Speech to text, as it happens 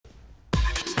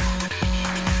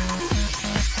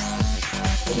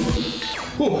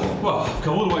Well, I've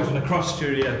come all the way from the Cross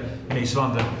Studio in East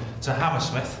London to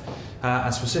Hammersmith,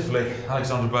 and specifically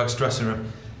Alexandra Burke's dressing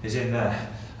room is in there.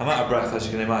 I'm out of breath, as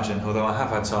you can imagine, although I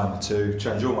have had time to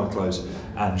change all my clothes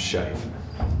and shave.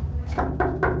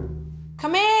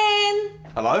 Come in!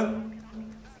 Hello?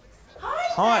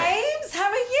 Hi, James, how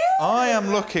are you? I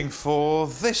am looking for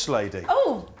this lady.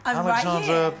 Oh, I'm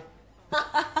Alexandra... right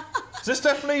here. Is this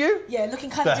definitely you? Yeah,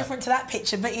 looking kind of different to that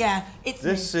picture, but yeah, it's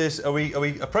This me. is... Are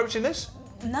we approaching this?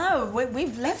 No,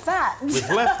 we've left that. We've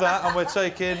left that and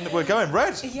we're going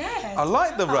red. Yes. I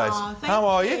like the red. Oh, How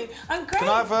are you? I'm great. Can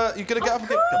I have you gonna get up and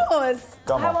get... Of course.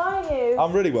 Come on. How are you?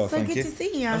 I'm really well, so thank you. So good to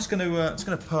see you. I'm just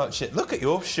gonna perch it. Look at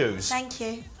your shoes. Thank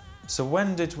you. So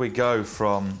when did we go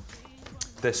from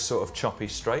this sort of choppy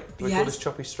straight? Do we call this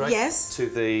choppy straight? Yes. To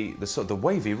the sort of the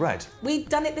wavy red. We've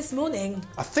done it this morning.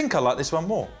 I think I like this one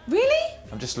more. Really?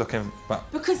 I'm just looking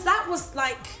back. Because that was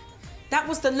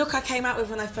the look I came out with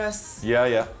when I first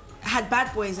had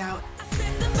Bad Boys out.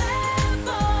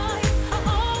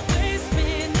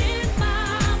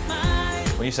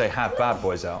 When you say had Bad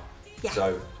Boys out, yeah.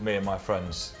 So me and my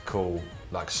friends call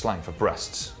like slang for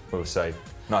breasts. We'll say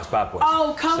nice bad boys.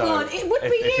 Oh come on! It would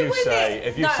be you, wouldn't it?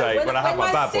 If you say when I have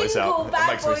my bad boys out, it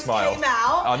makes me smile.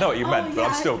 I know what you meant, but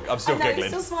I'm still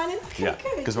giggling. You're still smiling. Okay, yeah,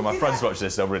 because when my friends watch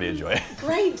this, they'll really enjoy it.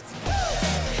 Great.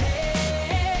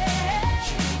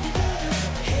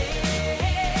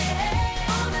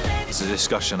 There's a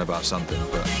discussion about something,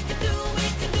 but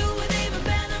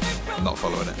I'm not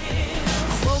following it.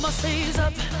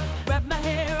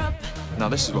 Now,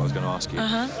 this is what I was going to ask you.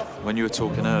 When you were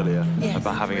talking earlier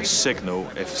about having a signal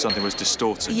if something was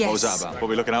distorted, what was that about? What were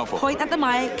we looking out for? Point at the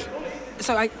mic.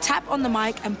 So I tap on the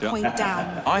mic and point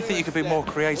down. I think you could be more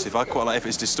creative. I quite like if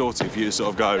it's distorted, if you just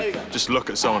sort of go, just look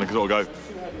at someone and sort of go.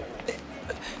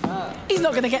 He's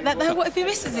not going to get that though. What if he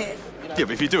misses it? Yeah,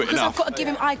 but if you do it because enough. I've got to give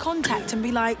him eye contact and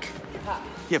be like.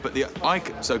 Yeah, but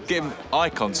so give him eye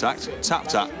contact, tap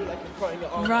tap.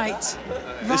 Right.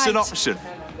 It's an option.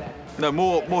 No,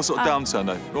 more sort of downturn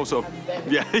though. More sort of,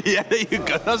 yeah, there you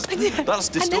go. That's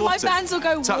distorting. And then my fans will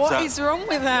go, tap, what tap. is wrong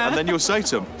with her? And then you'll say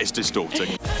to them, it's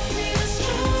distorting.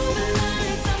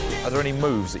 Are there any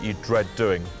moves that you dread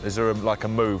doing? Is there like a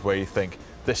move where you think,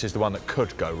 this is the one that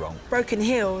could go wrong? Broken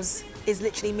Heels is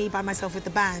literally me by myself with the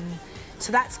band.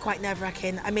 So that's quite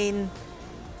nerve-wracking. I mean,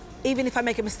 even if I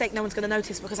make a mistake, no one's going to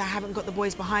notice because I haven't got the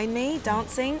boys behind me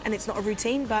dancing and it's not a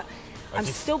routine, but I'm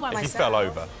still by myself. If you fell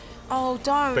over? Oh,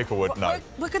 don't. People would know.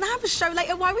 We're going to have a show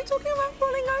later. Why are we talking about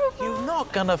falling over? You're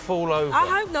not going to fall over. I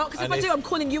hope not, because if I do, I'm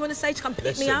calling you on the stage to come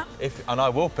pick me up. And I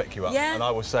will pick you up. Yeah. And I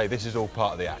will say, this is all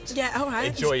part of the act. Yeah, all right.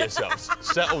 Enjoy yourselves.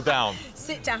 Settle down.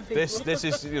 Sit down, people. This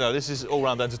is, you know, this is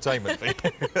all-round entertainment for you.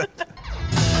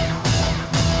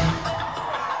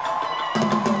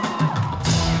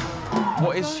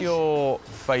 What is your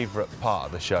favourite part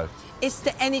of the show? It's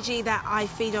the energy that I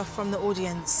feed off from the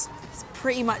audience. It's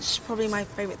pretty much probably my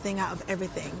favourite thing out of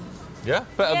everything. Yeah?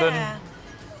 Better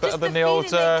than the old...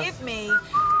 they give me.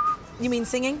 You mean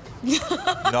singing?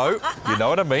 No, you know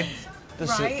what I mean. The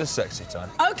sexy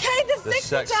time. OK, the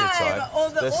sexy time.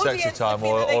 Or the sexy time,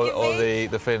 or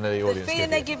the feeling the audience The feeling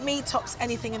they give me tops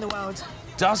anything in the world.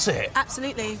 Does it?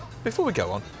 Absolutely. Before we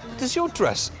go on, does your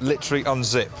dress literally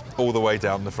unzip all the way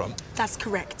down the front? That's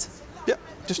correct. Yep,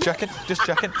 just checking, just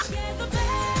checking.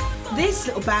 This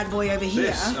little bad boy over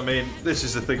here... This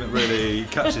is the thing that really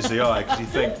catches the eye, because you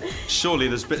think, surely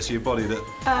there's bits of your body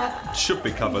that should be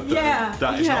covered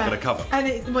that is not going to cover. And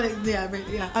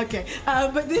OK.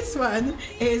 But this one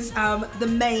is the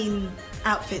main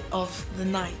outfit of the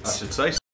night. I should say so.